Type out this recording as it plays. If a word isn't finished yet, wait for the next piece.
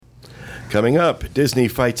Coming up, Disney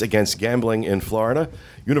fights against gambling in Florida.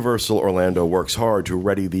 Universal Orlando works hard to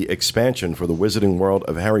ready the expansion for the Wizarding World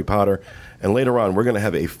of Harry Potter. And later on, we're going to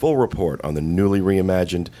have a full report on the newly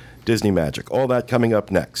reimagined Disney Magic. All that coming up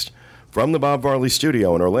next. From the Bob Varley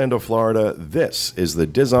Studio in Orlando, Florida, this is the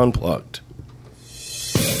Diz Unplugged.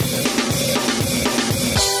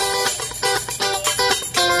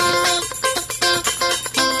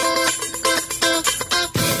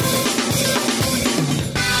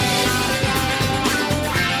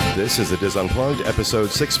 This is the Diz Unplugged,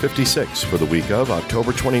 episode 656 for the week of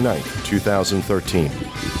October 29th, 2013.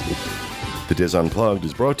 The Diz Unplugged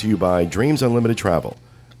is brought to you by Dreams Unlimited Travel,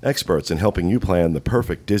 experts in helping you plan the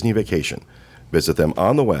perfect Disney vacation. Visit them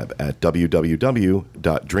on the web at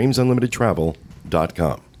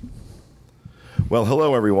www.dreamsunlimitedtravel.com. Well,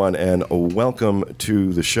 hello, everyone, and welcome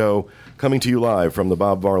to the show. Coming to you live from the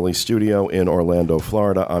Bob Varley Studio in Orlando,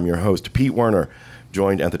 Florida. I'm your host, Pete Werner,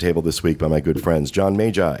 joined at the table this week by my good friends John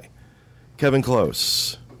Magi, Kevin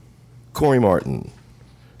Close, Corey Martin,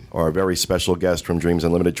 our very special guest from Dreams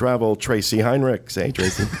Unlimited Travel, Tracy Heinrich. Say, hey,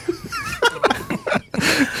 Tracy.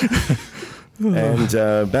 And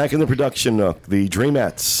back in the production nook, the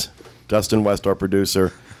Dreamettes, Dustin West, our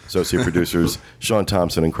producer, associate producers, Sean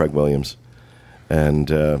Thompson and Craig Williams. And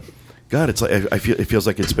God, it's like it feels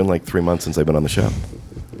like it's been like 3 months since I've been on the show.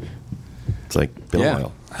 It's like been a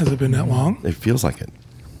while. Has it been that long? It feels like it.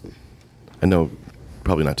 I know,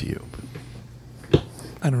 probably not to you.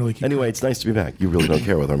 I don't really care. Anyway, it's nice to be back. You really don't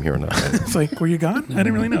care whether I'm here or not. Right? It's like, were you gone? I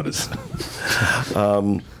didn't really notice.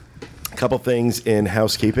 A couple things in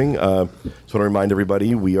housekeeping. Just want to remind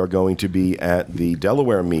everybody we are going to be at the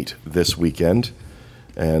Delaware meet this weekend.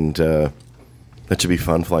 And that should be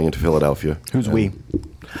fun, flying into Philadelphia. Who's we?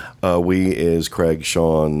 We is Craig,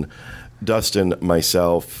 Sean, Dustin,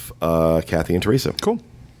 myself, Kathy, and Teresa. Cool.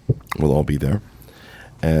 We'll all be there.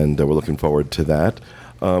 And we're looking forward to that.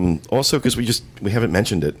 Also, because we haven't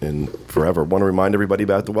mentioned it in forever, want to remind everybody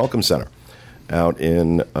about the Welcome Center out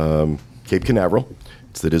in Cape Canaveral.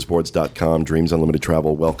 It's the DizBoards.com Dreams Unlimited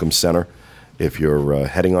Travel Welcome Center. If you're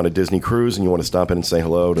heading on a Disney cruise and you want to stop in and say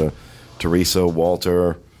hello to Teresa,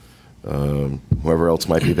 Walter, whoever else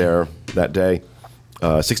might be there that day,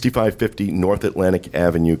 6550 North Atlantic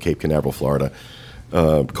Avenue, Cape Canaveral, Florida.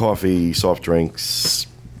 Coffee, soft drinks,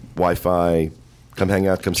 Wi-Fi. Come hang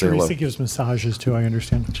out. Come say hello. Teresa gives massages too. I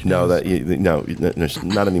understand. No,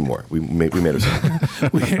 not anymore. We made her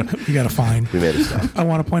stop. we got a fine. We made her stop. I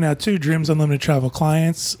want to point out too, Dreams Unlimited Travel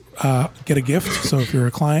clients get a gift. So if you're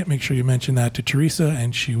a client, make sure you mention that to Teresa,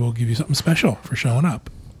 and she will give you something special for showing up.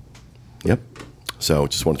 Yep. So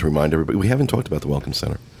just wanted to remind everybody. We haven't talked about the Welcome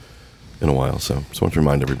Center in a while, so just wanted to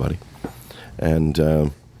remind everybody.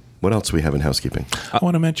 And what else do we have in housekeeping? I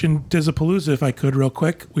want to mention Dizapalooza, if I could, real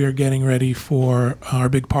quick. We are getting ready for our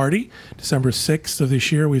big party, December 6th of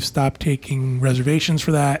this year. We've stopped taking reservations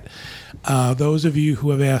for that. Those of you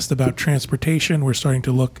who have asked about transportation, we're starting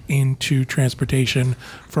to look into transportation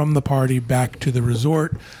from the party back to the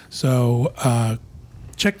resort. So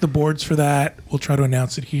check the boards for that. We'll try to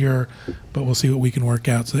announce it here, but we'll see what we can work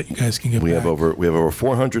out so that you guys can get back. We have over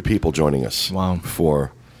 400 people joining us. Wow.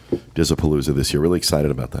 For Dizapalooza this year. Really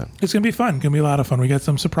excited about that. It's going to be fun. Going to be a lot of fun. We got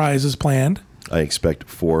some surprises planned. I expect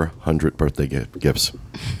 400 birthday gifts.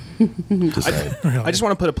 I just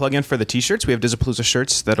want to put a plug in for the T-shirts. We have Dizapalooza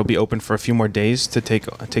shirts that'll be open for a few more days to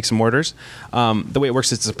take some orders. The way it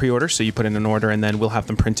works is it's a pre-order, so you put in an order, and then we'll have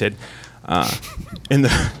them printed as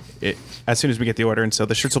soon as we get the order. And so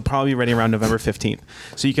the shirts will probably be ready around November 15th.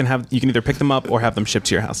 So you can either pick them up or have them shipped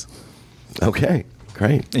to your house. Okay.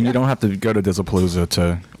 Great. And you don't have to go to Dizapalooza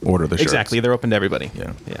to order the shirts. Exactly. They're open to everybody.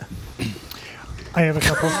 Yeah. I have a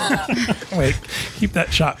couple. Wait, keep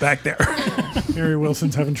that shot back there. Mary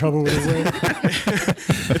Wilson's having trouble with his weight.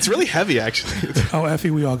 It's really heavy, actually. Oh, Effie,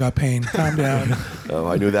 we all got pain. Calm down. Oh,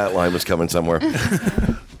 I knew that line was coming somewhere.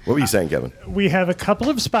 What were you saying, Kevin? We have a couple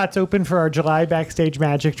of spots open for our July Backstage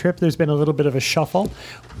Magic trip. There's been a little bit of a shuffle.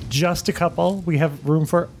 Just a couple. We have room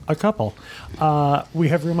for a couple. We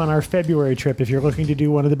have room on our February trip. If you're looking to do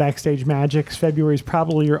one of the Backstage Magics, February is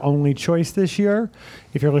probably your only choice this year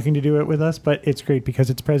if you're looking to do it with us. But it's great because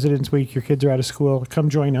it's President's Week. Your kids are out of school. Come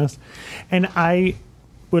join us. And I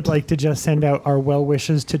would like to just send out our well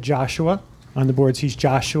wishes to Joshua. On the boards, he's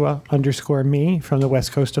Joshua_me from the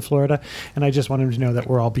west coast of Florida. And I just want him to know that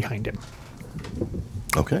we're all behind him.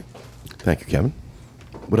 Okay. Thank you, Kevin.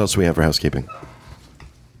 What else do we have for housekeeping?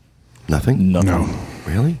 Nothing? No.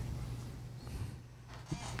 Really?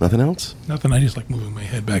 Nothing else? Nothing. I just like moving my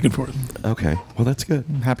head back and forth. Okay. Well, that's good.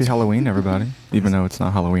 Happy Halloween, everybody. Even though it's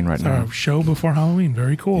not Halloween right It's now. our show before Halloween.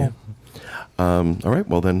 Very cool. All right,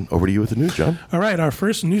 well then, over to you with the news, John. All right, our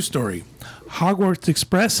first news story. Hogwarts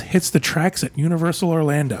Express hits the tracks at Universal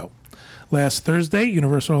Orlando. Last Thursday,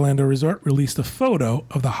 Universal Orlando Resort released a photo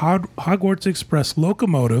of the Hogwarts Express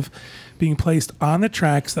locomotive being placed on the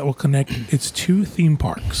tracks that will connect its two theme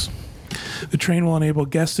parks. The train will enable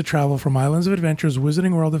guests to travel from Islands of Adventure's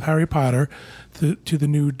Wizarding World of Harry Potter to the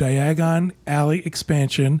new Diagon Alley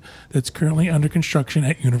expansion that's currently under construction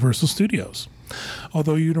at Universal Studios.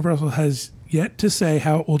 Although Universal has yet to say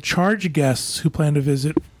how it will charge guests who plan to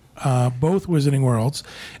visit both Wizarding Worlds,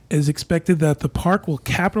 it is expected that the park will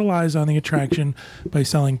capitalize on the attraction by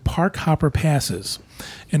selling park hopper passes.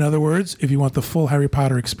 In other words, if you want the full Harry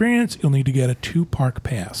Potter experience, you'll need to get a 2-park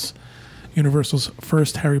pass. Universal's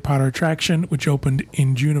first Harry Potter attraction, which opened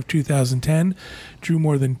in June of 2010, drew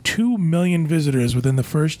more than 2 million visitors within the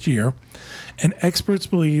first year, and experts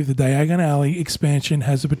believe the Diagon Alley expansion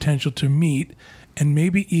has the potential to meet and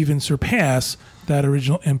maybe even surpass that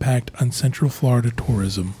original impact on Central Florida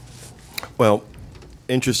tourism. Well,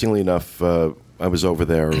 interestingly enough, I was over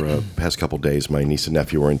there past couple days. My niece and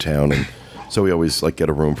nephew were in town, and so we always get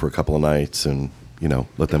a room for a couple of nights and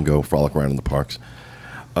let them go frolic around in the parks.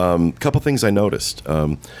 A couple things I noticed.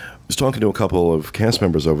 I was talking to a couple of cast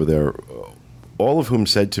members over there, all of whom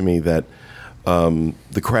said to me that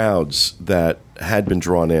the crowds that had been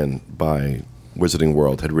drawn in by Wizarding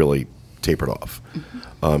World had really tapered off.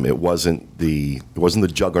 It wasn't the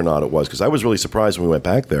juggernaut it was, because I was really surprised when we went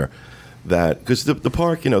back there that because the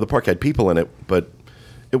park the park had people in it, but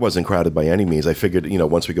it wasn't crowded by any means. I figured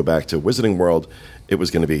once we go back to Wizarding World, it was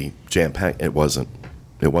going to be jam packed. It wasn't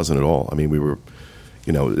at all. I mean, we were.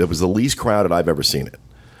 It was the least crowded I've ever seen it.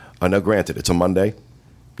 Now, granted, it's a Monday,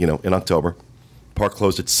 in October. Park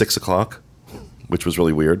closed at 6 o'clock, which was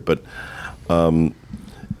really weird, but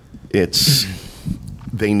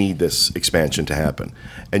they need this expansion to happen.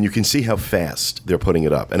 And you can see how fast they're putting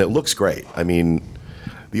it up. And it looks great. I mean,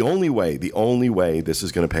 the only way this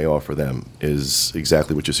is going to pay off for them is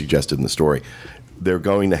exactly what you suggested in the story. They're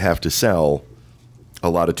going to have to sell a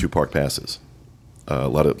lot of 2-park passes, a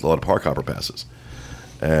lot of park hopper passes.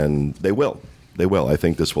 And they will. I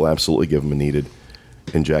think this will absolutely give them a needed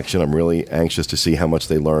injection. I'm really anxious to see how much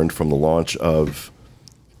they learned from the launch of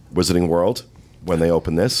Wizarding World when they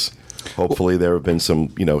open this. Hopefully there have been some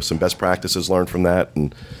best practices learned from that,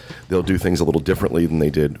 and they'll do things a little differently than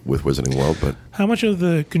they did with Wizarding World. But how much of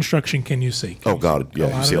the construction can you see? God,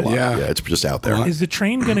 yeah, you see a lot. Yeah, it's just out there. Is the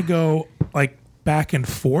train going to go back and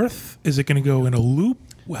forth? Is it going to go in a loop?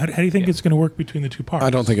 How do you think it's going to work between the two parks? I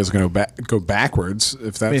don't think it's going to go backwards.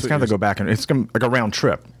 If that's it's going to go back, and it's going to like a round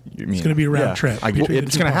trip. It's going to be a round trip.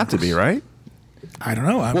 It's going to have to be, right? I don't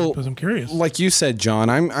know. I'm curious. Like you said, John,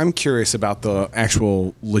 I'm curious about the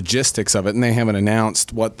actual logistics of it, and they haven't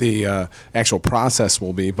announced what the actual process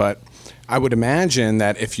will be. But I would imagine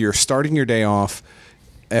that if you're starting your day off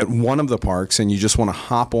at one of the parks and you just want to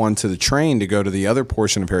hop onto the train to go to the other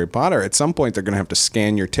portion of Harry Potter, at some point they're going to have to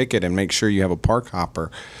scan your ticket and make sure you have a park hopper.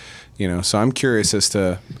 So I'm curious as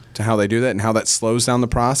to how they do that and how that slows down the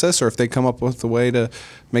process, or if they come up with a way to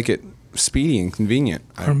make it speedy and convenient.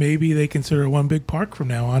 Or maybe they consider one big park from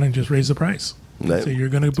now on and just raise the price. So you're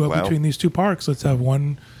going to go between these two parks. Let's have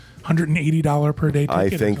 $180 per day ticket. I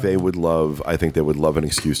think they would love an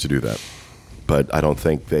excuse to do that, but I don't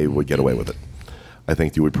think they would get away with it. I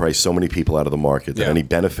think you would price so many people out of the market that any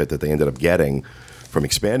benefit that they ended up getting from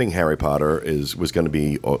expanding Harry Potter was going to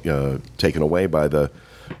be taken away by the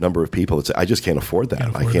number of people. I just can't afford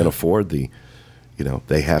that. I can't afford they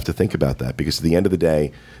have to think about that, because at the end of the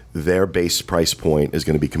day, their base price point is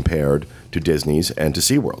going to be compared to Disney's and to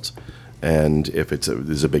SeaWorld's. And if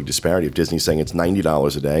there's a big disparity, if Disney's saying it's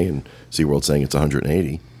 $90 a day and SeaWorld's saying it's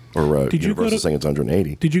 $180, or Universal saying it's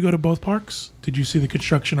 $180. Did you go to both parks? Did you see the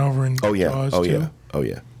construction over in Jaws too? Oh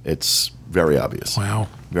yeah. It's very obvious. Wow.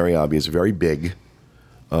 Very obvious, very big.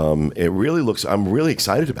 It really looks. I'm really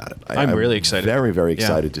excited about it. I'm really excited. Very, very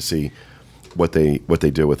excited to see what they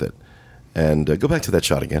do with it. And go back to that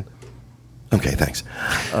shot again. Okay, thanks.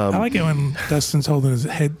 I like it when Dustin's holding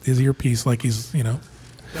his earpiece like he's like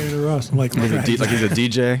he's a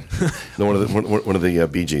DJ. No, one of the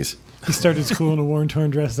Bee Gees. He started school in a worn-torn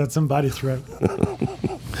dress at somebody's throat.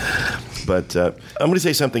 But I'm going to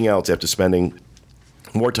say something else. After spending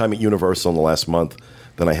more time at Universal in the last month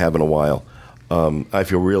than I have in a while, I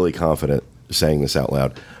feel really confident saying this out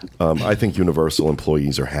loud. I think Universal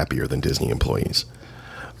employees are happier than Disney employees.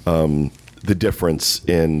 The difference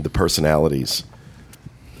in the personalities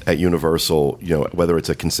at Universal, whether it's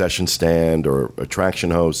a concession stand or attraction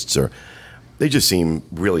hosts, they just seem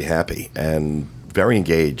really happy and very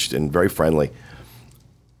engaged and very friendly.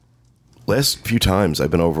 last few times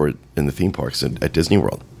I've been over in the theme parks at Disney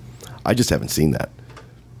World, I just haven't seen that.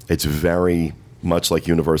 It's very much like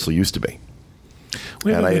Universal used to be.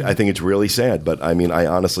 And I think it's really sad, but I mean, I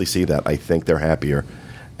honestly see that. I think they're happier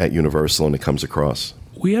at Universal, and it comes across.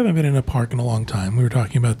 We haven't been in a park in a long time. We were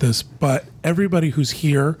talking about this, but everybody who's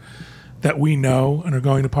here that we know and are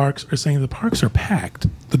going to parks are saying the parks are packed.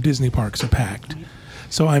 The Disney parks are packed.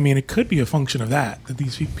 So, I mean, it could be a function of that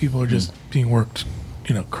these people are just being worked,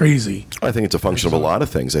 crazy. I think it's a function of a lot of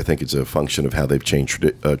things. I think it's a function of how they've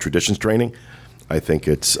changed traditions training. I think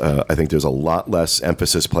there's a lot less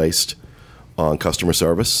emphasis placed on customer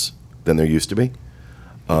service than there used to be,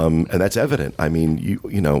 and that's evident. I mean,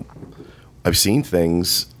 I've seen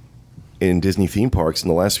things in Disney theme parks in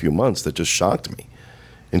the last few months that just shocked me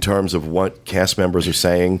in terms of what cast members are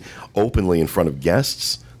saying openly in front of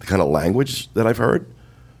guests, the kind of language that I've heard.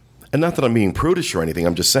 And not that I'm being prudish or anything,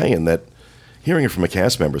 I'm just saying that hearing it from a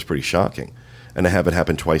cast member is pretty shocking. And to have it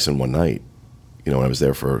happen twice in one night, when I was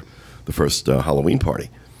there for the first Halloween party.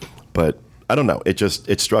 But I don't know.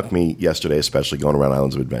 It struck me yesterday, especially going around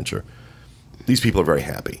Islands of Adventure. These people are very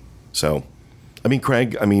happy. So, I mean,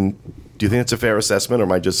 Craig, do you think it's a fair assessment, or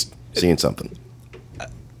am I just seeing something?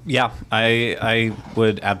 Yeah, I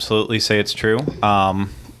would absolutely say it's true.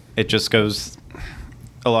 It just goes...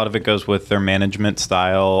 A lot of it goes with their management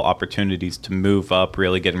style, opportunities to move up,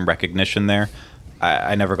 really getting recognition there.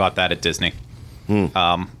 I never got that at Disney.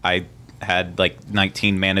 I had like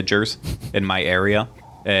 19 managers in my area,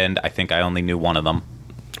 and I think I only knew one of them.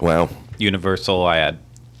 Wow. Universal, I had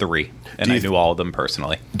 3, and I knew all of them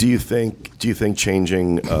personally. Do you think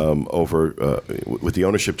changing over with the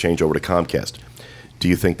ownership change over to Comcast, do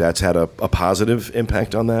you think that's had a positive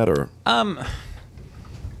impact on that, or?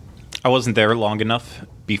 I wasn't there long enough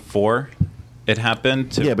before it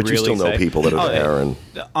happened to but really you still know people that are there. And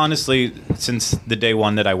honestly, since the day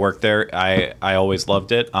one that I worked there, I always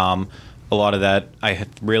loved it. A lot of that I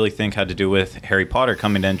really think had to do with Harry Potter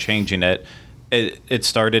coming in, changing it. It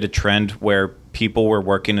started a trend where people were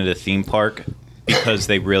working at a theme park because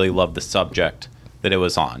they really loved the subject that it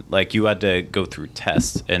was on. Like, you had to go through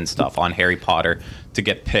tests and stuff on Harry Potter to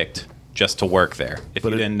get picked just to work there. If you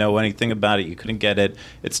didn't know anything about it, you couldn't get it.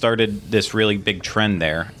 It started this really big trend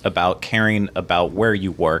there about caring about where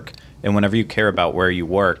you work. And whenever you care about where you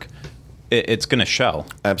work, it's going to show.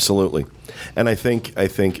 Absolutely. And I think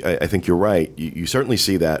you're right. You certainly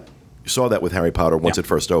see that. You saw that with Harry Potter once it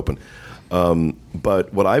first opened.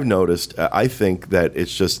 But what I've noticed, I think that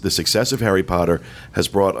it's just the success of Harry Potter has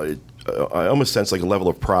brought, I almost sense like a level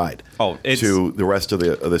of pride to the rest of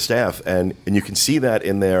the staff, and you can see that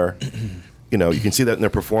in their, you can see that in their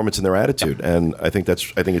performance and their attitude, and I think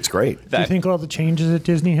it's great. Do you think all the changes at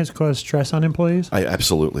Disney has caused stress on employees? I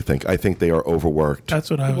absolutely think. I think they are overworked. That's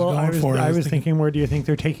what I was going for. I was thinking, where do you think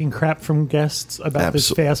they're taking crap from guests about this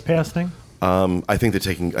Fast Pass thing? I think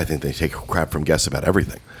they take crap from guests about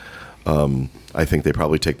everything. I think they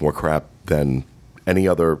probably take more crap than any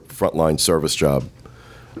other frontline service job.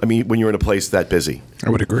 I mean, when you're in a place that busy. I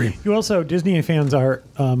would agree. You also, Disney fans are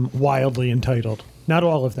wildly entitled. Not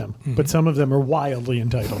all of them, but some of them are wildly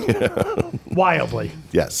entitled. Wildly.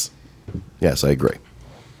 Yes, I agree.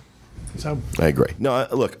 So I agree. No,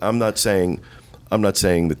 look, I'm not saying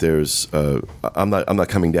that there's. I'm not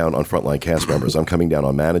coming down on frontline cast members. I'm coming down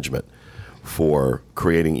on management for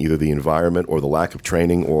creating either the environment or the lack of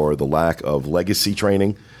training or the lack of legacy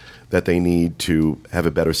training that they need to have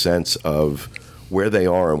a better sense of where they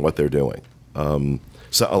are and what they're doing.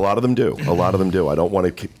 So a lot of them do. I don't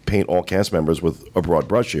want to paint all cast members with a broad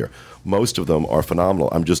brush here. Most of them are phenomenal.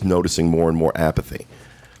 I'm just noticing more and more apathy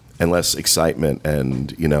and less excitement,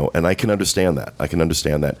 and and I can understand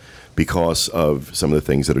that. Because of some of the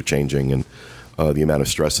things that are changing and the amount of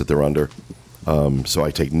stress that they're under. So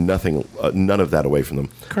I take none of that away from them.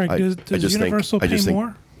 Craig, does Universal pay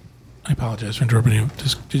more? I apologize for interrupting you.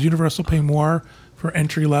 Does Universal pay more for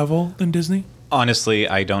entry level than Disney? Honestly,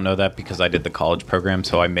 I don't know that because I did the college program,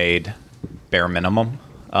 so I made bare minimum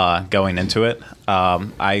going into it.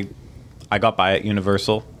 I got by at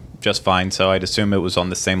Universal just fine, so I'd assume it was on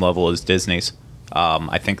the same level as Disney's.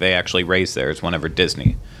 I think they actually raised theirs whenever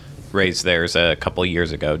Disney raised theirs a couple of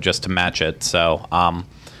years ago just to match it. So,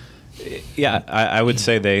 yeah, I would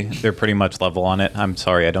say they're pretty much level on it. I'm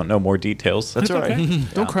sorry, I don't know more details. That's all right. Okay.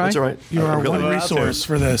 Don't cry. That's all right. You are one resource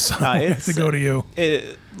for this. I have to go to you.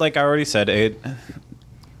 Like I already said,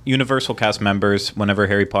 Universal cast members, whenever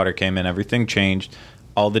Harry Potter came in, everything changed.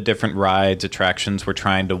 All the different rides, attractions were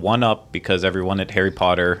trying to one-up because everyone at Harry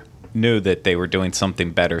Potter knew that they were doing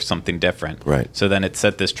something better, something different. Right. So then it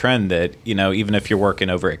set this trend that, even if you're working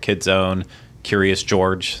over at Kids Zone, Curious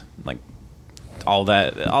George, like all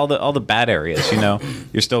the bad areas.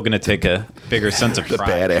 You're still going to take a bigger sense of pride.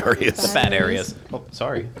 bad areas. The bad areas. Oh,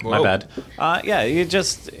 sorry, my bad. Yeah, you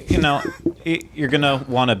just you're going to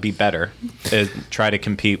want to be better, try to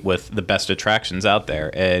compete with the best attractions out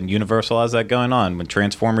there, and Universal has that going on. When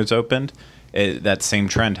Transformers opened, that same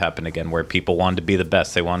trend happened again, where people wanted to be the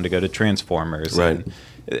best. They wanted to go to Transformers, right? And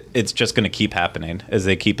it's just going to keep happening as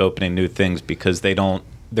they keep opening new things, because they're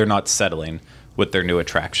not settling with their new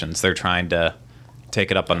attractions. They're trying to take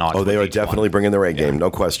it up a notch. Oh, they are definitely bringing their A game, no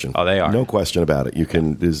question. Oh, they are. No question about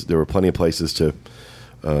it. There are plenty of places to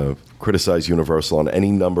criticize Universal on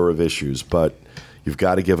any number of issues, but you've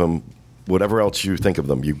got to give them, whatever else you think of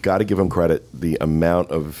them, you've got to give them credit. The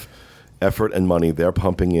amount of effort and money they're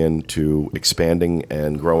pumping into expanding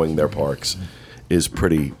and growing their parks is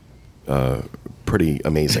pretty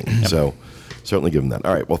amazing. So certainly give them that.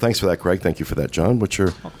 All right. Well, thanks for that, Greg. Thank you for that, John. What's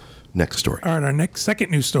your next story? All right, our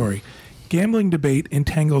second news story. Gambling debate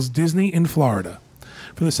entangles Disney in Florida.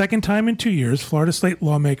 For the second time in 2 years, Florida state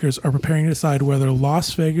lawmakers are preparing to decide whether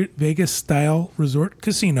Las Vegas-style resort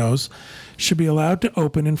casinos should be allowed to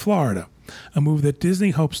open in Florida, a move that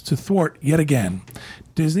Disney hopes to thwart yet again.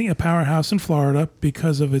 Disney, a powerhouse in Florida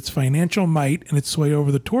because of its financial might and its sway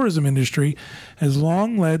over the tourism industry, has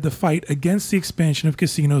long led the fight against the expansion of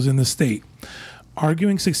casinos in the state,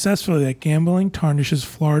 arguing successfully that gambling tarnishes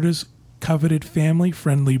Florida's coveted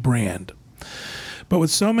family-friendly brand. But with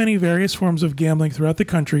so many various forms of gambling throughout the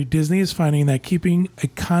country, Disney is finding that keeping a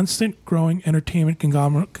constant growing entertainment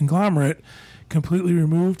conglomerate completely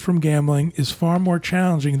removed from gambling is far more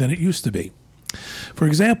challenging than it used to be. For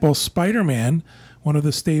example, Spider-Man, one of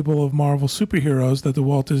the stable of Marvel superheroes that the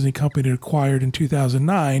Walt Disney Company acquired in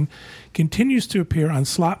 2009, continues to appear on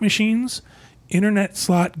slot machines, internet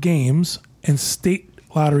slot games, and state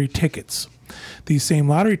lottery tickets. These same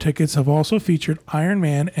lottery tickets have also featured Iron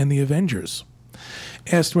Man and the Avengers.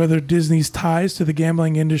 Asked whether Disney's ties to the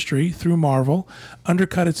gambling industry through Marvel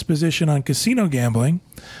undercut its position on casino gambling,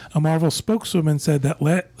 a Marvel spokeswoman said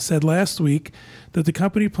last week that the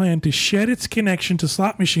company planned to shed its connection to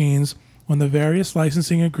slot machines when the various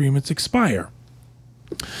licensing agreements expire.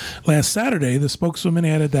 Last Saturday, the spokeswoman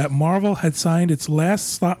added that Marvel had signed its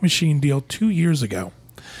last slot machine deal 2 years ago.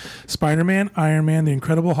 Spider-Man, Iron Man, the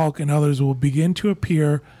Incredible Hulk, and others will begin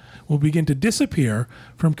to disappear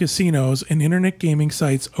from casinos and internet gaming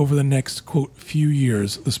sites over the next, quote, few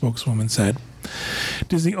years, the spokeswoman said.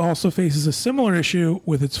 Disney also faces a similar issue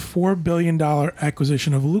with its $4 billion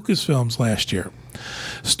acquisition of Lucasfilms last year.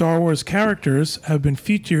 Star Wars characters have been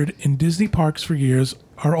featured in Disney parks for years,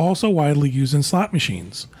 are also widely used in slot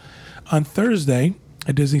machines. On Thursday,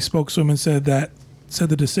 a Disney spokeswoman said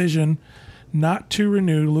the decision not to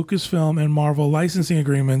renew Lucasfilm and Marvel licensing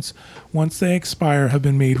agreements once they expire have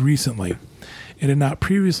been made recently. It had not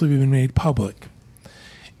previously been made public.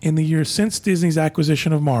 In the years since Disney's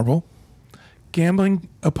acquisition of Marvel, gambling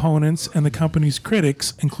opponents and the company's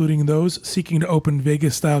critics, including those seeking to open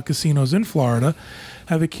Vegas-style casinos in Florida,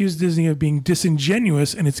 have accused Disney of being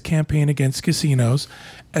disingenuous in its campaign against casinos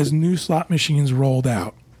as new slot machines rolled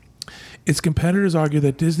out. Its competitors argue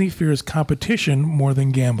that Disney fears competition more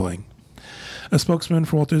than gambling. A spokesman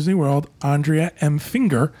for Walt Disney World, Andrea M.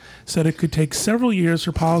 Finger, said it could take several years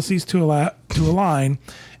for policies to align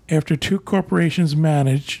after two corporations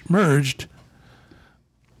merged.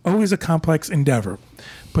 Always a complex endeavor.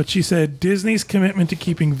 But she said Disney's commitment to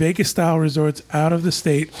keeping Vegas-style resorts out of the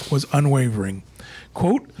state was unwavering.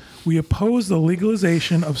 Quote, "We oppose the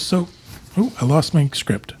legalization of I lost my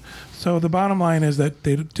script. So the bottom line is that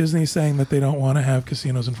Disney's saying that they don't want to have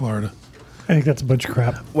casinos in Florida. I think that's a bunch of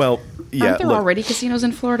crap. Well, yeah. Aren't there already casinos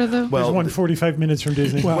in Florida, though? Well, there's one 45 minutes from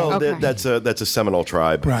Disney. Okay. That's a Seminole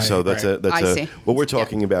tribe. Right, so that's right. I see. What we're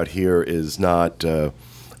talking about here is not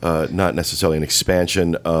necessarily an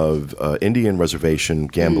expansion of Indian reservation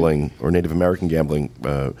gambling or Native American gambling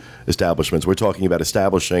establishments. We're talking about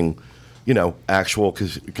establishing, actual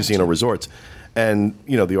casino resorts. And,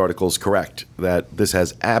 the article is correct that this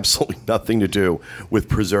has absolutely nothing to do with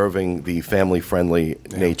preserving the family-friendly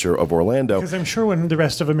nature of Orlando. Because I'm sure when the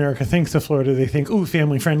rest of America thinks of Florida, they think, ooh,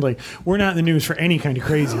 family-friendly. We're not in the news for any kind of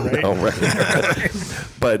crazy, right? Oh, right.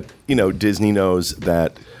 But, Disney knows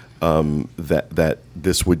that that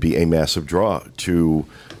this would be a massive draw to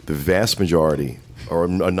the vast majority or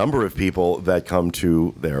a number of people that come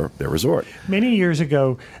to their resort. Many years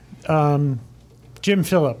ago, Jim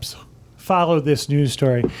Phillips followed this news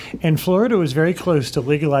story, and Florida was very close to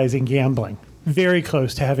legalizing gambling, very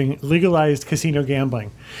close to having legalized casino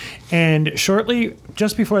gambling. And shortly,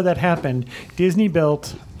 just before that happened, Disney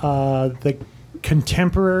built the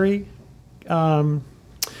contemporary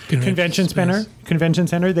Convention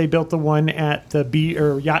Center. They built the one at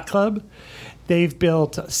the Yacht Club. They've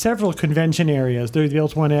built several convention areas. They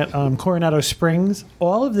built one at Coronado Springs.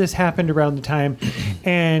 All of this happened around the time.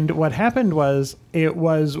 And what happened was, it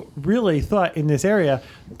was really thought in this area,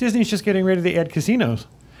 Disney's just getting ready to add casinos.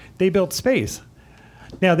 They built space.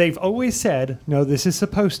 Now, they've always said, no, this is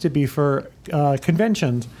supposed to be for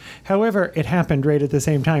conventions. However, it happened right at the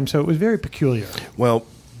same time, so it was very peculiar. Well,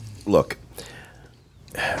 look,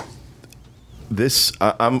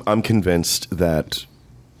 I'm convinced that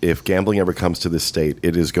if gambling ever comes to this state,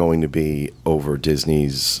 it is going to be over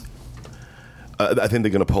Disney's. I think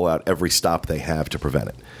they're going to pull out every stop they have to prevent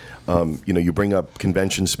it. You bring up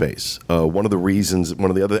convention space. One of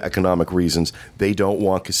the other economic reasons they don't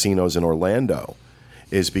want casinos in Orlando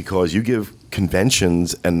is because you give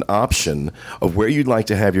conventions an option of where you'd like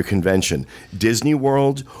to have your convention, Disney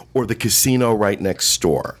World or the casino right next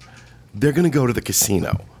door. They're going to go to the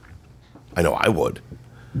casino. I know I would.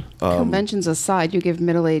 Conventions aside, you give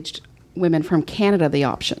middle-aged women from Canada the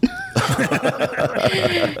option.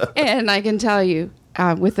 And I can tell you,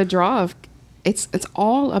 with the draw of, it's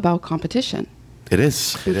all about competition. It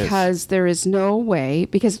is. Because there is no way,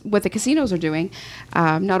 because what the casinos are doing,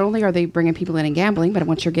 not only are they bringing people in and gambling, but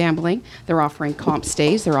once you're gambling, they're offering comp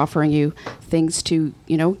stays, they're offering you things to,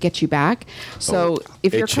 get you back. So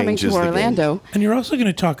if you're coming to Orlando. And you're also going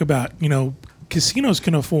to talk about, casinos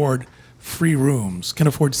can afford free rooms, can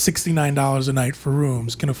afford $69 a night for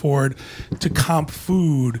rooms, can afford to comp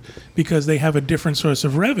food because they have a different source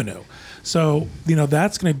of revenue. So,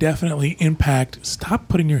 that's going to definitely impact. Stop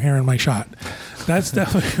putting your hair in my shot. That's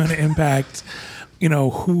definitely going to impact,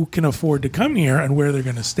 who can afford to come here and where they're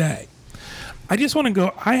going to stay. I just want to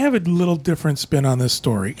go. I have a little different spin on this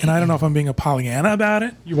story, and I don't know if I'm being a Pollyanna about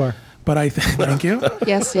it. You are. But thank you.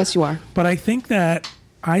 Yes, you are. But I think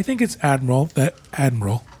it's admirable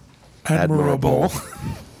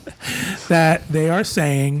that they are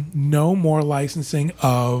saying no more licensing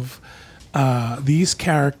of these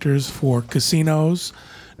characters for casinos,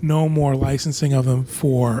 no more licensing of them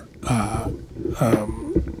for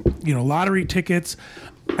lottery tickets.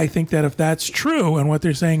 I think that if that's true and what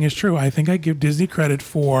they're saying is true, I think I give Disney credit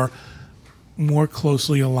for more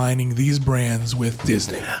closely aligning these brands with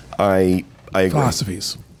Disney. I agree.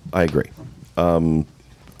 Philosophies. I agree.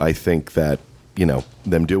 I think that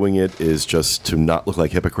them doing it is just to not look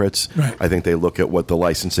like hypocrites. Right. I think they look at what the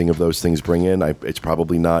licensing of those things bring in. It's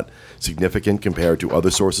probably not significant compared to other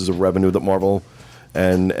sources of revenue that Marvel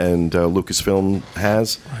and Lucasfilm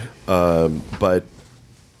has. Right. But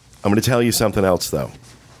I'm going to tell you something else, though.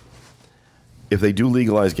 If they do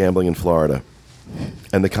legalize gambling in Florida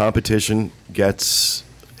and the competition gets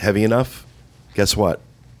heavy enough, guess what?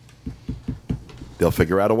 They'll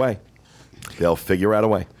figure out a way.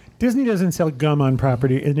 Disney doesn't sell gum on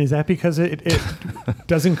property, and is that because it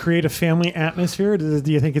doesn't create a family atmosphere? Or do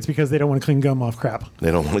you think it's because they don't want to clean gum off crap?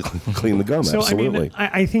 They don't want to clean the gum, absolutely.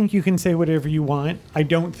 I think you can say whatever you want. I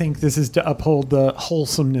don't think this is to uphold the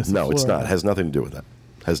wholesomeness of Florida. It's not. It has nothing to do with that.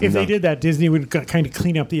 If they did that, Disney would kind of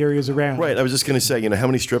clean up the areas around. Right. I was just going to say, how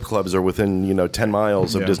many strip clubs are within, 10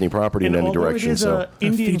 miles of Disney property in any direction? So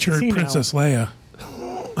Indian featured casino. Princess Leia.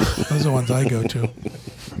 Those are the ones I go to.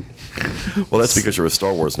 Well, that's because you're a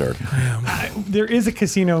Star Wars nerd. There is a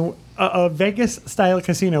casino, a Vegas-style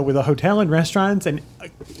casino with a hotel and restaurants and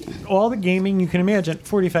all the gaming you can imagine,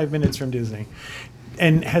 45 minutes from Disney.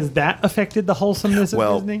 And has that affected the wholesomeness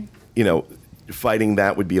of Disney? Fighting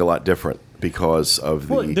that would be a lot different because of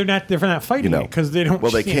the... Well, they're not fighting it because they don't...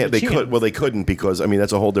 Well, they can't. They could. Well, they couldn't because,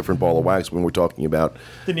 that's a whole different ball of wax when we're talking about,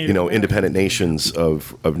 independent nations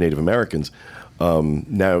of Native Americans.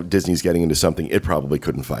 Now Disney's getting into something it probably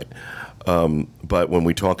couldn't fight. But when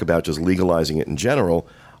we talk about just legalizing it in general,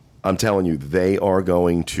 I'm telling you, they are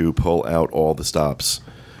going to pull out all the stops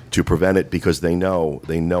to prevent it because they know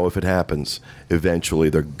if it happens, eventually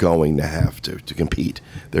they're going to have to compete.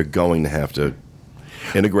 They're going to have to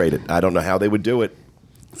integrate it. I don't know how they would do it.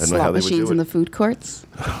 Slot machines in the food courts.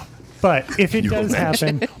 But if it does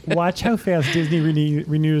happen, watch how fast Disney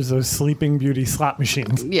renews those Sleeping Beauty slot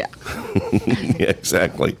machines. Yeah. Yeah,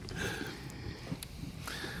 exactly.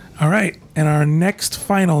 All right, and our next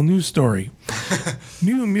final news story.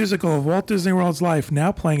 New musical of Walt Disney World's life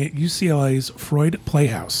now playing at UCLA's Freud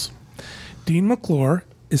Playhouse. Dean McClure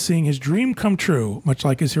is seeing his dream come true, much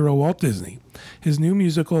like his hero Walt Disney. His new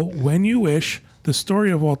musical, When You Wish, the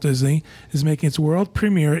story of Walt Disney, is making its world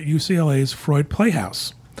premiere at UCLA's Freud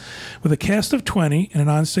Playhouse. With a cast of 20 and an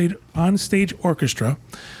onstage orchestra,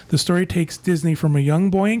 the story takes Disney from a young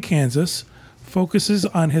boy in Kansas, focuses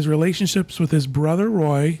on his relationships with his brother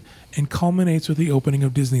Roy, and culminates with the opening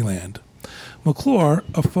of Disneyland. McClure,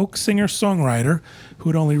 a folk singer-songwriter who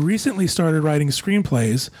had only recently started writing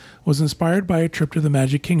screenplays, was inspired by a trip to the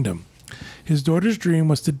Magic Kingdom. His daughter's dream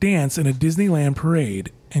was to dance in a Disneyland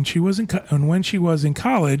parade, and when she was in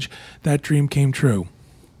college, that dream came true.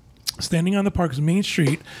 Standing on the park's main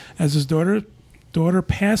street, as his daughter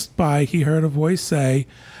passed by, he heard a voice say,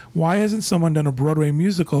 "Why hasn't someone done a Broadway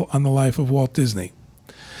musical on the life of Walt Disney?"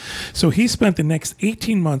 So he spent the next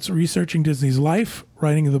 18 months researching Disney's life,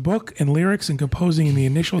 writing the book and lyrics, and composing in the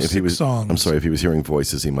initial six songs. I'm sorry, if he was hearing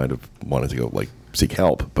voices, he might have wanted to go seek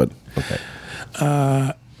help, but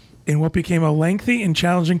okay. In what became a lengthy and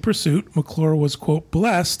challenging pursuit, McClure was, quote,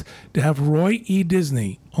 blessed to have Roy E.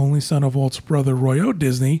 Disney, only son of Walt's brother Roy O.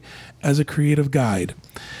 Disney, as a creative guide.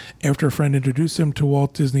 After a friend introduced him to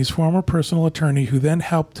Walt Disney's former personal attorney, who then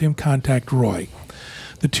helped him contact Roy.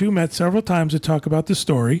 The two met several times to talk about the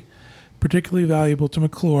story, particularly valuable to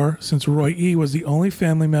McClure, since Roy E. was the only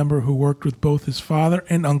family member who worked with both his father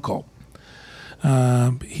and uncle.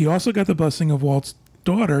 He also got the blessing of Walt's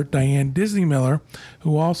daughter, Diane Disney Miller,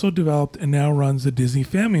 who also developed and now runs the Disney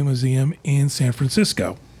Family Museum in San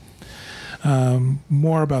Francisco.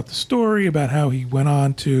 More about the story, about how he went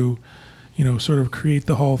on to, sort of create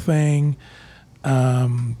the whole thing.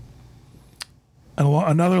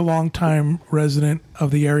 Another longtime resident of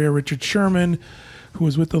the area, Richard Sherman, who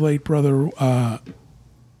was with the late brother,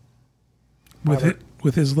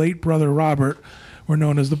 with his late brother Robert, were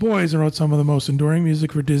known as the Boys, and wrote some of the most enduring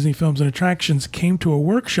music for Disney films and attractions, came to a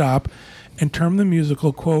workshop and termed the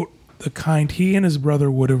musical, quote, the kind he and his brother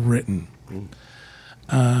would have written.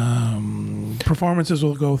 Performances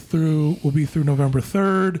will be through November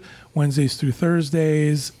 3rd, Wednesdays through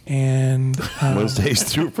Thursdays, and Wednesdays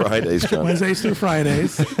through Fridays, John. Wednesdays through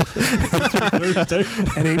Fridays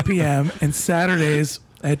at 8 p.m. and Saturdays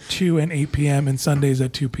at 2 and 8 p.m. and Sundays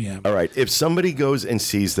at 2 p.m. All right. If somebody goes and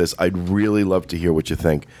sees this, I'd really love to hear what you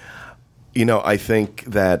think. I think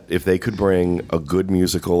that if they could bring a good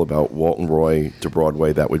musical about Walt and Roy to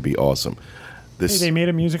Broadway, that would be awesome. They made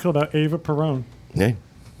a musical about Eva Perón. Yeah.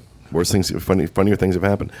 Worst things, funnier things have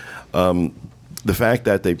happened. The fact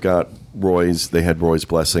that they had Roy's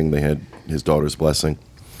blessing, they had his daughter's blessing.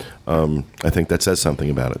 I think that says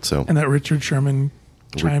something about it. So, and that Richard Sherman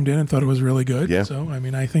chimed in and thought it was really good. Yeah. So,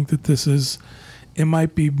 I think that it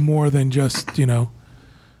might be more than just,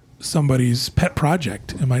 somebody's pet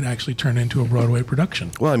project. It might actually turn into a Broadway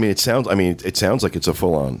production. Well, it sounds like it's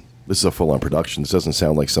this is a full-on production. This doesn't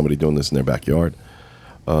sound like somebody doing this in their backyard.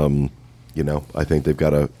 I think they've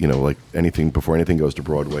got to, like anything, before anything goes to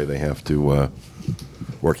Broadway, they have to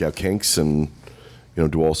work out kinks and,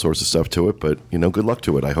 do all sorts of stuff to it. But, good luck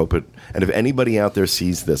to it. I hope it. And if anybody out there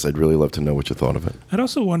sees this, I'd really love to know what you thought of it. I'd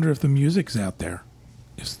also wonder if the music's out there.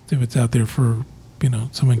 If it's out there for,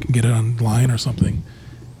 someone can get it online or something.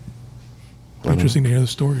 Interesting to hear the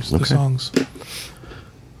stories, the songs.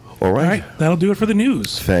 All right. All right. That'll do it for the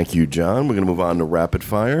news. Thank you, John. We're going to move on to Rapid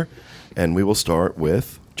Fire, and we will start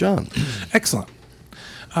with John. Excellent.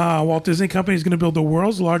 Walt Disney Company is going to build the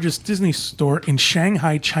world's largest Disney store in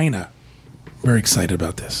Shanghai, China. Very excited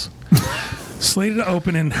about this. Slated to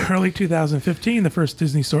open in early 2015, the first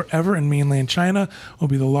Disney store ever in mainland China will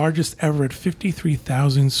be the largest ever at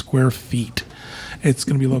 53,000 square feet. It's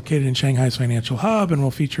going to be located in Shanghai's financial hub and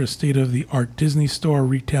will feature a state-of-the-art Disney store,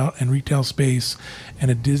 retail space,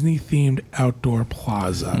 and a Disney-themed outdoor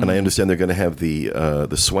plaza. And I understand they're going to have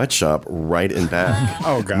the sweatshop right in back.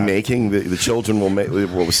 Oh, God. Making the children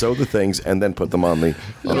will sew the things and then put them on the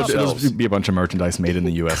It'll shelves. just be a bunch of merchandise made in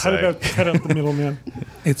the USA. Cut out the middleman.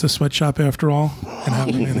 It's a sweatshop after all, and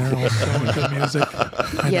having in there also with good music.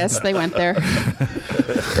 Yes, they went there.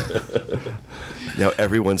 Now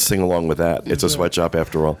everyone's sing along with that. It's a sweatshop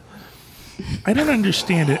after all. I don't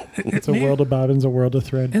understand it. It's a world of bobbins, a world of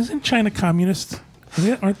thread. Isn't China communist?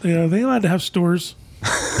 Are they allowed to have stores?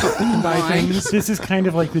 Buy things. This is kind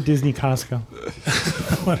of like the Disney Costco.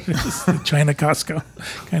 What is the China Costco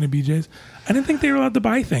kind of BJ's? I didn't think they were allowed to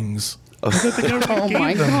buy things. I thought the government Oh gave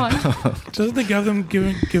my them. God. Doesn't the government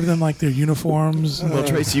give them like their uniforms? Well,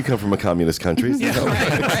 Tracy, you come from a communist country.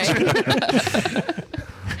 Right.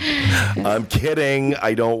 I'm kidding.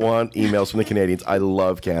 I don't want emails from the Canadians. I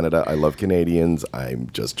love Canada. I love Canadians. I'm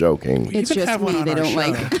just joking. It's could just have one me on they our don't show.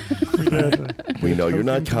 like. We know you're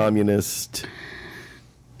not communist.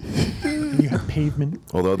 You have pavement.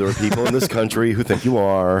 Although there are people in this country who think you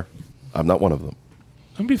are. I'm not one of them.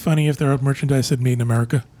 It'd be funny if their merchandise said "Made in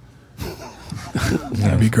America."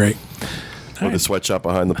 That'd be great. Or the sweatshop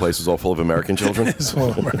behind the place is all full of American children. It's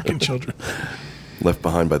all American children. Left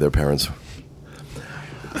behind by their parents.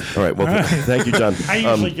 All right. Well, thank you, John. I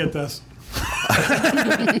usually get this.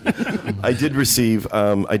 I did receive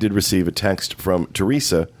a text from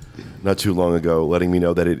Teresa not too long ago letting me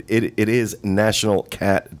know that it is National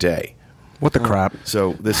Cat Day. What the crap?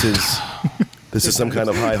 So this is some kind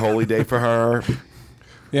of high holy day for her.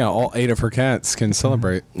 Yeah, all 8 of her cats can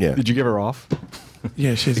celebrate. Yeah. Did you give her off?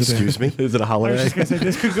 Yeah, she's Excuse me? Is it a I was holiday? just going to say,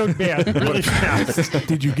 this could go bad really fast.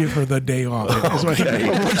 Did you give her the day off? That's what he meant.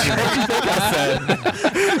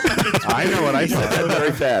 I know what I He said said. that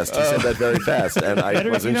very fast. He said that very fast, and I Better if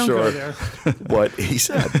you wasn't don't sure go there. what he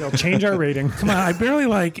said. They'll change our rating. Come on, I barely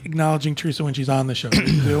like acknowledging Teresa when she's on the show.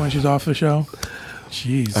 You do when she's off the show?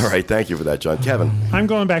 Jeez. All right, thank you for that, John. Kevin. I'm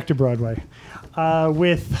going back to Broadway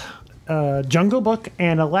with Jungle Book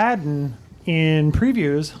and Aladdin in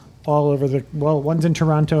previews all over one's in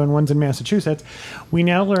Toronto and one's in Massachusetts. We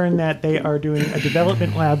now learn that they are doing a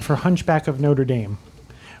development lab for Hunchback of Notre Dame.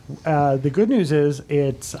 The good news is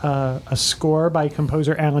it's a score by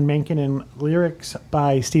composer Alan Menken and lyrics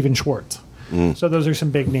by Stephen Schwartz. So those are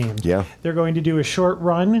some big names. Yeah. They're going to do a short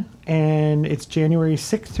run, and it's January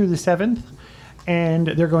 6th through the 7th, and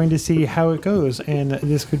they're going to see how it goes, and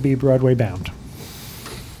this could be Broadway bound.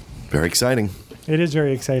 Very exciting. It is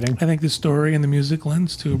very exciting. I think the story and the music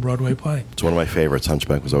lends to a Broadway play. It's one of my favorites.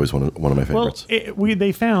 Hunchback was always one of my Well, favorites.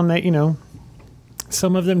 they found that,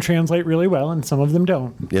 some of them translate really well and some of them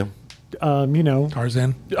don't. Yeah.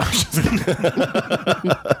 Tarzan.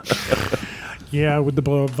 Yeah, with the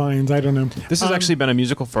blow up vines, I don't know. This has actually been a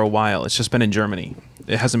musical for a while. It's just been in Germany.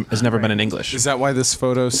 It's never been in English. Is that why this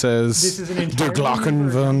photo says This is an Der entirely Glocken new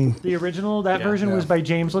version. von... The original, that version Yeah. was by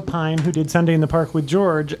James Lapine, who did Sunday in the Park with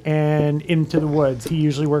George and Into the Woods. He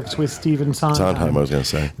usually works with Stephen Sondheim. Sondheim, I was going to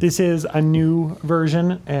say. This is a new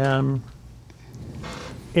version.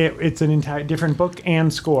 It's an entire different book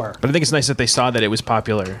and score. But I think it's nice that they saw that it was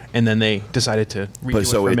popular, and then they decided to redo it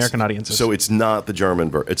for American audiences. So it's not the German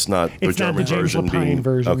version. It's not the It's not German the James version Lapine being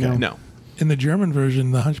version, Okay. no. no. In the German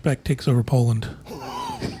version, the Hunchback takes over Poland.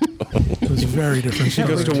 It was very different. He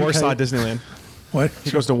goes to Warsaw Disneyland. What?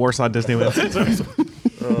 He goes to Warsaw Disneyland.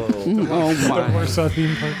 Oh my! Warsaw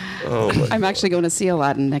theme park. I'm actually going to see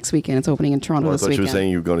Aladdin next weekend. It's opening in Toronto Well, I this thought you were weekend.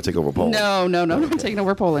 saying you were going to take over Poland. No, I'm taking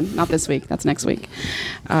over Poland. Not this week. That's next week.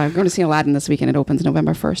 I'm going to see Aladdin this weekend. It opens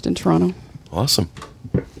November 1st in Toronto. Awesome.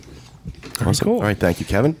 Awesome. cool. All right, thank you,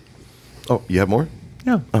 Kevin. Oh, you have more?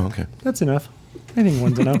 No, Oh, okay. that's enough. I think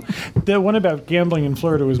one's enough. The one about gambling in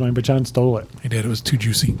Florida was mine, but John stole it. He did. It was too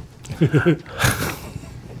juicy.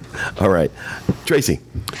 All right. Tracy.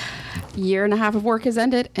 Year and a half of work has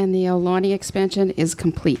ended, and the Aulani expansion is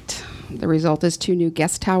complete. The result is 2 new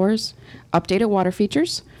guest towers, updated water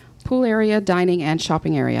features, pool area, dining, and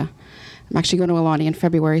shopping area. I'm actually going to Aulani in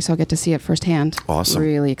February, so I'll get to see it firsthand. Awesome.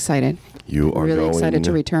 Really excited. You are really going excited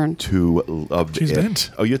to return. to love She's it. been.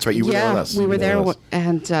 Oh, that's right. You were there with us. we were You there, with us.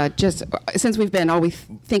 and just since we've been, all we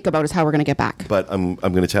think about is how we're going to get back. But I'm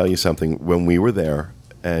going to tell you something. When we were there,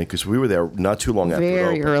 because we were there not too long after it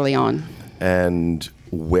Very opened, early on. and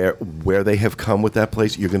where they have come with that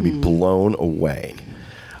place, you're going to be blown away.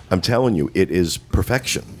 I'm telling you, it is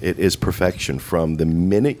perfection. It is perfection from the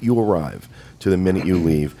minute you arrive to the minute you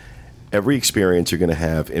leave. Every experience you're going to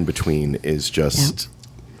have in between is just,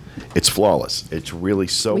 it's flawless. It's really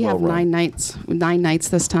so We well have run. 9 nights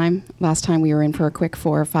this time. Last time we were in for a quick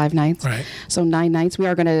 4 or 5 nights. Right. So 9 nights. We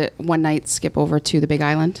are going to one night skip over to the Big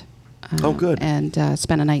Island. Oh, good. And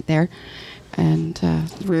spend a night there. And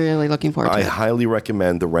really looking forward to I it. highly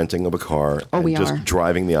recommend the renting of a car and we just are.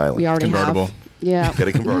 driving the island. We already Convertible. have. Yeah. Get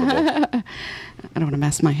a convertible. I don't want to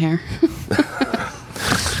mess my hair.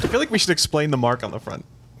 I feel like we should explain the mark on the front.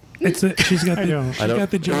 She's got I know. the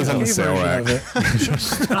was on the JFK sale version of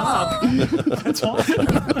it. That's all.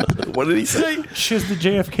 What did he say? She's the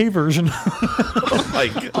JFK version.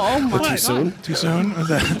 Oh my Too soon? Too soon? Was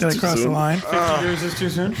that, did I cross the soon? line? 50 years is too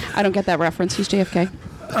soon. I don't get that reference. He's JFK.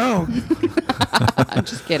 Oh, I'm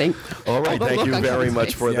just kidding. All right, Oh, thank look you on very Kevin's much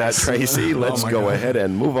face. for that, Tracy. Let's go ahead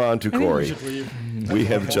and move on to Corey. We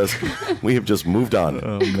have just moved on.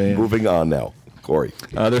 Oh, man. Moving on now, Corey.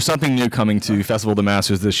 There's something new coming to Festival of the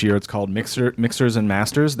Masters this year. It's called Mixers and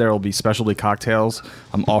Masters. There will be specialty cocktails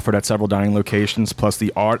offered at several dining locations, plus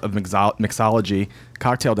the art of mixology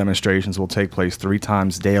cocktail demonstrations will take place 3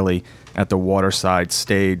 times daily at the Waterside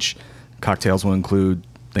stage. Cocktails will include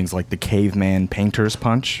things like the Caveman Painter's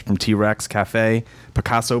Punch from T-Rex Cafe,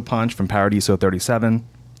 Picasso Punch from Paradiso 37,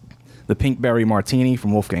 the Pinkberry Martini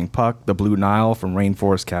from Wolfgang Puck, the Blue Nile from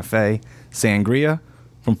Rainforest Cafe, Sangria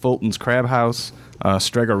from Fulton's Crab House,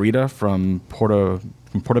 Stregarita from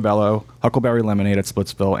Portobello, Huckleberry Lemonade at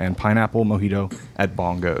Splitsville, and Pineapple Mojito at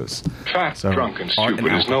Bongos. Fat, So, drunk, and art and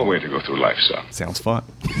stupid is no alcohol. way to go through life, son. Sounds fun.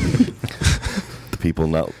 people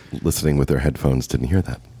not listening with their headphones didn't hear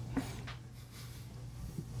that.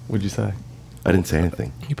 What'd you say? I didn't say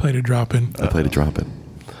anything. He played a drop in. I played a drop in.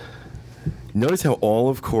 Notice how all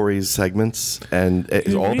of Corey's segments and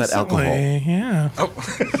it's all about alcohol. Yeah.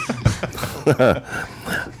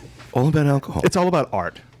 All about alcohol. It's all about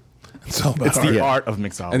art. It's all about It's the art of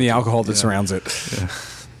mixology. And the alcohol that surrounds it.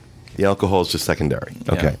 The alcohol is just secondary.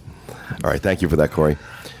 Okay. All right. Thank you for that, Corey.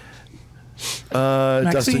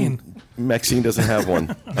 Maxine. Maxine doesn't have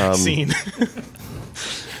one. Scene.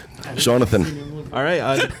 Jonathan. All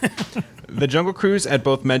right. The Jungle Cruise at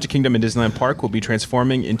both Magic Kingdom and Disneyland Park will be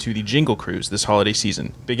transforming into the Jingle Cruise this holiday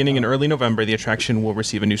season. Beginning in early November, the attraction will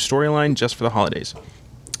receive a new storyline just for the holidays.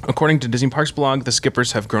 According to Disney Parks blog, the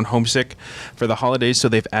skippers have grown homesick for the holidays, so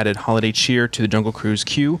they've added holiday cheer to the Jungle Cruise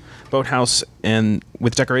queue, boathouse, and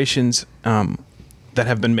with decorations that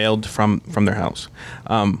have been mailed from their house.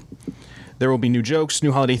 There will be new jokes,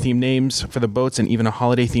 new holiday-themed names for the boats, and even a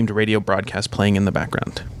holiday-themed radio broadcast playing in the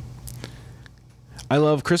background. I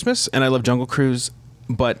love Christmas and I love Jungle Cruise,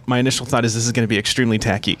 but my initial thought is this is going to be extremely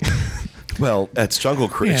tacky. Well, it's Jungle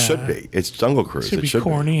Cruise. Yeah. It should be. It's Jungle Cruise. Should It be should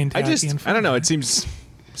corny and I tacky and I don't know. It seems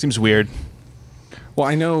weird. Well,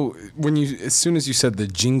 I know as soon as you said the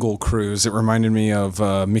Jingle Cruise, it reminded me of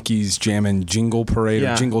Mickey's Jammin' Jingle Parade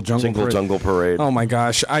Yeah. or Jingle Jingle Parade. Jungle Parade. Oh my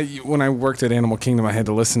gosh! When I worked at Animal Kingdom, I had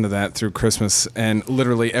to listen to that through Christmas, and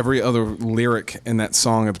literally every other lyric in that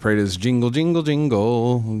song at the parade is "Jingle, jingle,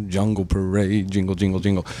 jingle, Jungle Parade, jingle, jingle,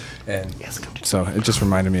 jingle," and so it just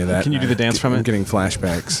reminded me of that. Can you do the dance from I'm it? getting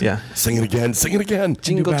flashbacks. Yeah. Sing it again. Sing it again.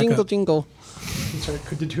 Jingle, back jingle, up. jingle. Sorry,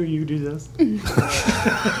 could the two of you do this?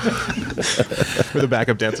 We're the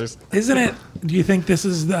backup dancers. Isn't it? Do you think this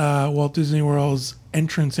is Walt Disney World's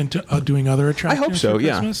entrance into doing other attractions? so, for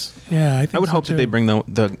yeah. Christmas? Yeah, I think I would so hope that too. they bring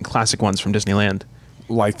the classic ones from Disneyland.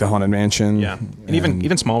 Like the Haunted Mansion. Yeah. And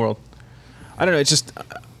even Small World. I don't know. It's just.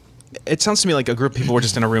 It sounds to me like a group of people were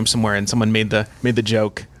just in a room somewhere and someone made the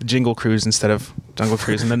joke Jingle Cruise instead of Jungle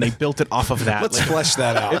Cruise, and then they built it off of that. Let's flesh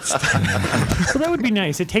that out. Well, that would be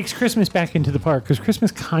nice. It takes Christmas back into the park because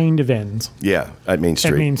Christmas kind of ends Yeah, at Main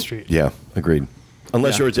Street. at Main Street. Yeah, agreed.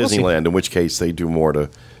 Unless Yeah. you're at We'll see. Disneyland, in which case they do more to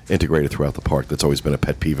integrate it throughout the park. That's always been a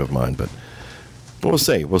pet peeve of mine, but we'll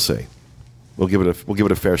see. We'll see. We'll give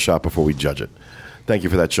it a fair shot before we judge it. Thank you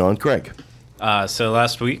for that, Sean. Craig. So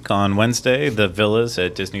last week on Wednesday, the villas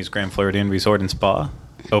at Disney's Grand Floridian Resort and Spa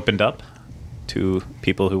opened up to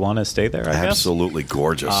people who want to stay there, I guess. Absolutely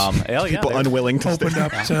gorgeous. Yeah, People they're- unwilling to stay. Opened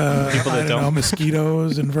up to People that I don't know, don't.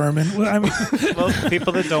 mosquitoes and vermin. Well, I mean, well,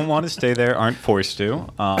 people that don't want to stay there aren't forced to.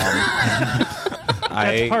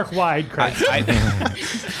 That's park wide, Craig.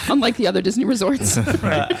 Unlike the other Disney resorts.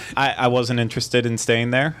 I wasn't interested in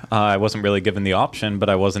staying there. I wasn't really given the option, but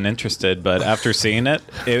I wasn't interested. But after seeing it,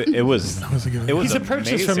 it was He's approached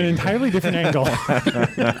this from an amazing. entirely different angle.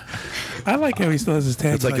 I like how he still has his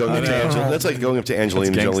tags. That's like going up to Angela. That's like going up to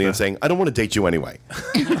Angelina That's Jolie gangsta. and saying, "I don't want to date you anyway."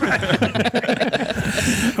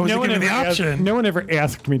 I wasn't given the option. No one ever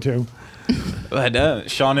asked me to. But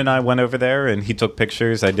Sean and I went over there, and he took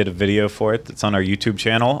pictures. I did a video for it that's on our YouTube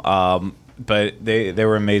channel. But they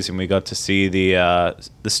were amazing. We got to see the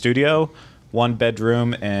studio, one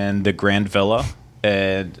bedroom, and the grand villa,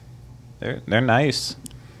 and they're nice.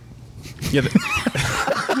 Yeah.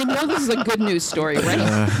 You know this is a good news story, right?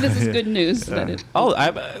 This is good news. That it, Oh,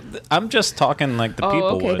 I'm just talking like the people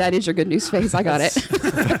okay, would. that is your good news face. I got it.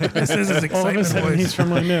 This is his All of a excitement sudden, he's voice. from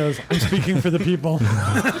my nose. I'm speaking for the people.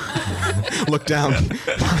 Look down.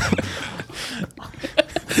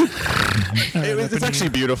 It's actually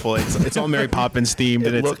beautiful. It's all Mary Poppins themed,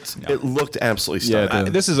 and It looked absolutely Yeah, stunning.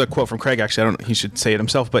 it this is a quote from Craig. Actually, I don't know. He should say it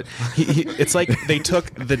himself, but it's like they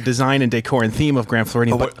took the design and decor and theme of Grand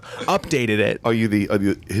Floridian, but updated it. Are you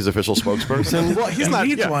his official spokesperson? Well, he's He not.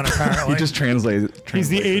 needs Yeah. one, apparently. He just translated. He's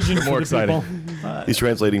the agent More for the exciting. people. He's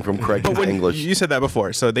translating from Craig But to when English. you said that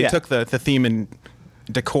before, so they Yeah. took the theme and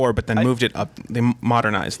decor, but then moved it up. They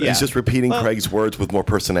modernized it. He's just repeating Craig's words with more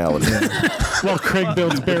personality. Well, Craig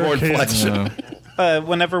builds more barricades. inflection.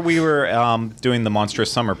 Whenever we were doing the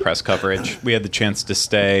Monstrous Summer press coverage, we had the chance to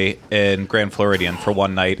stay in Grand Floridian for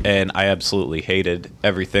one night, and I absolutely hated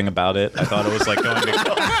everything about it. I thought it was like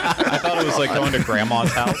going to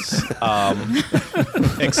Grandma's house,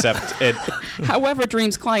 except it. However,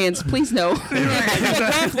 Dreams clients, please know that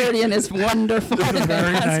Grand Floridian is wonderful and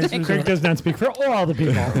Very nice. fantastic. Craig does not speak for all the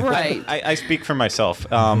people. Right. I speak for myself,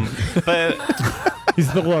 but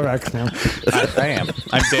He's the Lorax now. I am.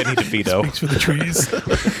 I'm Danny DeVito. Speaks for the trees.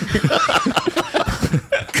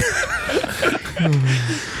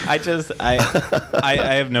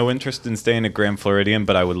 I have no interest in staying at Grand Floridian,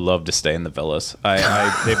 but I would love to stay in the villas.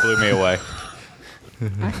 They blew me away.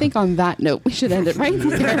 I think on that note, we should end it right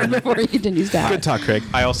there before he continues back. Good talk, Craig.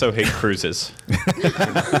 I also hate cruises.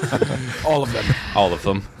 All of them. All of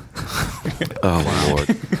them. Oh, Lord.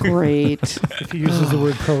 Great. If he uses the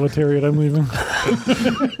word proletariat, I'm leaving.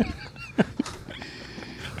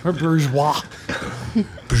 Or bourgeois.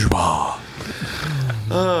 Bourgeois.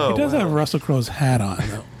 He does have Russell Crowe's hat on,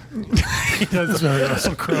 though. He does very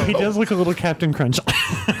Russell Crowe. He does look a little Captain Crunch.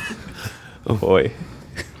 Oh boy.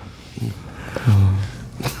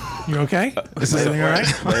 You okay? Is everything all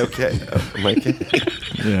right? Am I okay? Am I okay?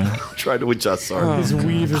 Yeah. Try to adjust, sorry. His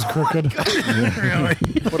weave is crooked. Really?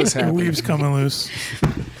 What is Your happening? weave's coming loose.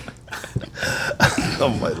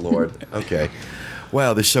 Oh, my Lord. Okay.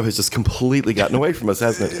 Wow, this show has just completely gotten away from us,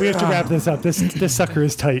 hasn't We it? have to wrap this up. This sucker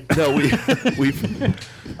is tight. No,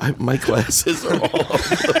 my glasses are all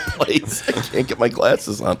over the place. I can't get my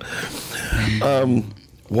glasses on.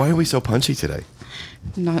 Why are we so punchy today?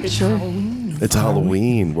 Not sure. It's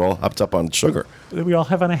Halloween. We're all hopped up on sugar. We all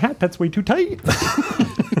have on a hat that's way too tight.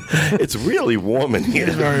 It's really warm in It's here.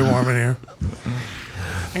 very warm in here.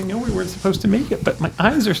 I know we weren't supposed to make it, but my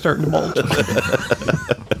eyes are starting to bulge.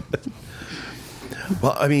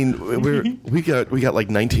 Well, I mean, we got like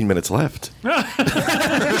 19 minutes left.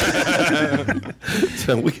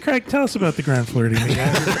 So Craig, tell us about the Grand Flirting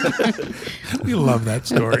again. We love that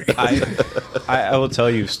story. I will tell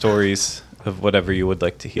you stories of whatever you would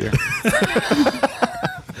like to hear.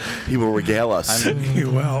 he will regale us. You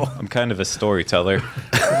will. I'm kind of a storyteller.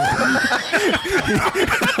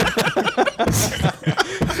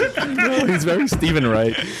 He's very Stephen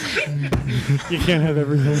Wright. You can't have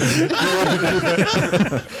everything.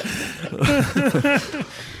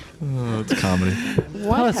 Oh, it's comedy.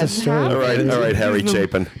 What us a has story. all happened? right, Harry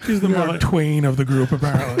Chapin. He's the Mark Twain of the group,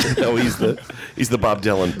 apparently. No, he's the Bob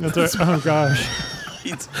Dylan. That's right. Oh, gosh.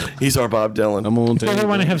 He's our Bob Dylan. I'm gonna If you ever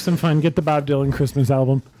want to have some fun, get the Bob Dylan Christmas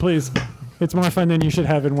album. Please. It's more fun than you should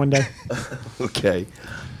have in one day. Okay.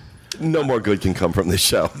 No more good can come from this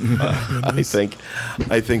show. I think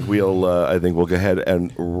we'll go ahead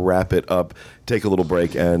and wrap it up. Take a little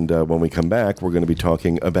break, and when we come back, we're going to be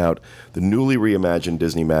talking about the newly reimagined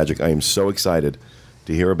Disney Magic. I am so excited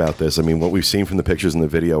to hear about this. I mean, what we've seen from the pictures and the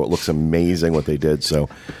video, it looks amazing what they did. So,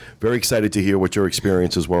 very excited to hear what your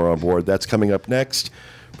experiences were on board. That's coming up next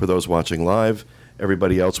for those watching live.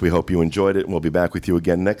 Everybody else, we hope you enjoyed it, and we'll be back with you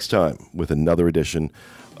again next time with another edition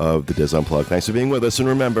of the Diz Unplugged. Thanks for being with us, and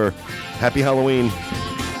remember, happy Halloween.